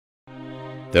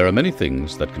There are many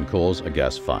things that can cause a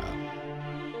gas fire.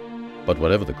 But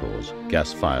whatever the cause,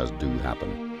 gas fires do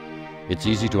happen. It's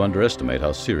easy to underestimate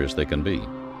how serious they can be.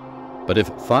 But if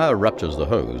fire ruptures the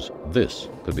hose, this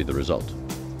could be the result.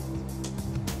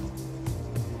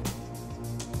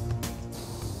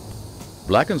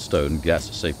 Black & Stone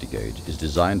gas safety gauge is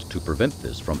designed to prevent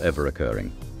this from ever occurring.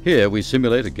 Here we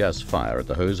simulate a gas fire at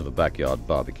the hose of a backyard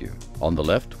barbecue. On the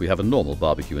left we have a normal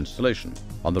barbecue installation.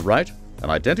 On the right, an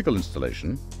identical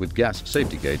installation with gas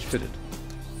safety gauge fitted.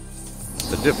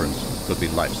 The difference could be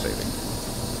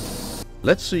life-saving.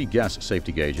 Let's see gas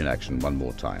safety gauge in action one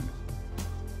more time.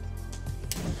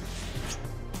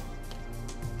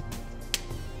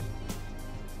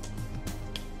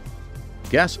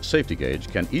 Gas safety gauge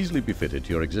can easily be fitted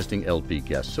to your existing LP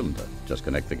gas cylinder. Just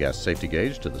connect the gas safety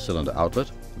gauge to the cylinder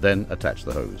outlet, then attach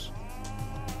the hose.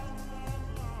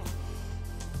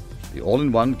 The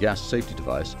all-in-one gas safety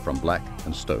device from Black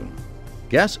 & Stone.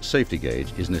 Gas safety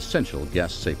gauge is an essential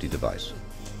gas safety device.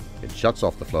 It shuts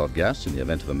off the flow of gas in the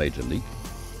event of a major leak.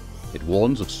 It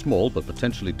warns of small but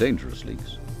potentially dangerous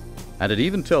leaks. And it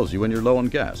even tells you when you're low on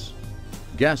gas.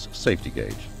 Gas safety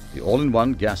gauge, the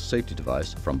all-in-one gas safety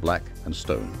device from Black &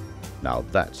 Stone. Now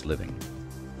that's living.